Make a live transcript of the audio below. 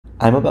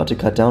I'm about to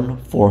cut down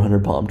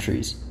 400 palm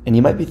trees. And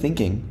you might be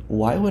thinking,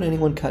 why would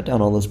anyone cut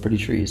down all those pretty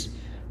trees?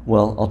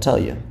 Well, I'll tell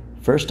you.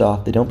 First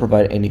off, they don't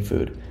provide any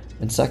food.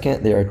 And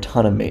second, they are a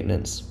ton of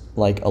maintenance.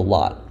 Like a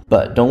lot.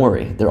 But don't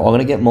worry, they're all going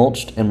to get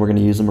mulched and we're going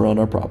to use them around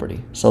our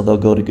property. So they'll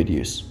go to good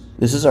use.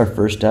 This is our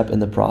first step in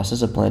the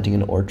process of planting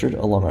an orchard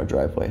along our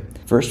driveway.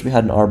 First, we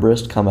had an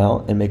arborist come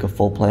out and make a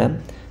full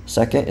plan.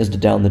 Second is to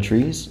down the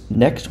trees.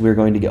 Next, we're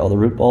going to get all the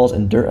root balls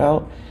and dirt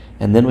out.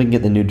 And then we can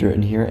get the new dirt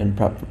in here and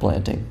prep for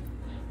planting.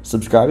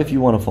 Subscribe if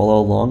you want to follow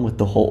along with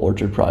the whole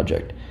orchard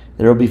project.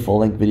 There will be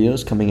full-length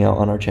videos coming out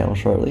on our channel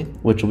shortly,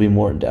 which will be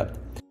more in-depth.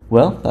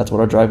 Well, that's what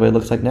our driveway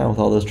looks like now with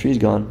all those trees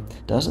gone.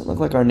 Doesn't look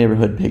like our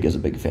neighborhood pig is a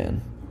big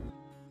fan.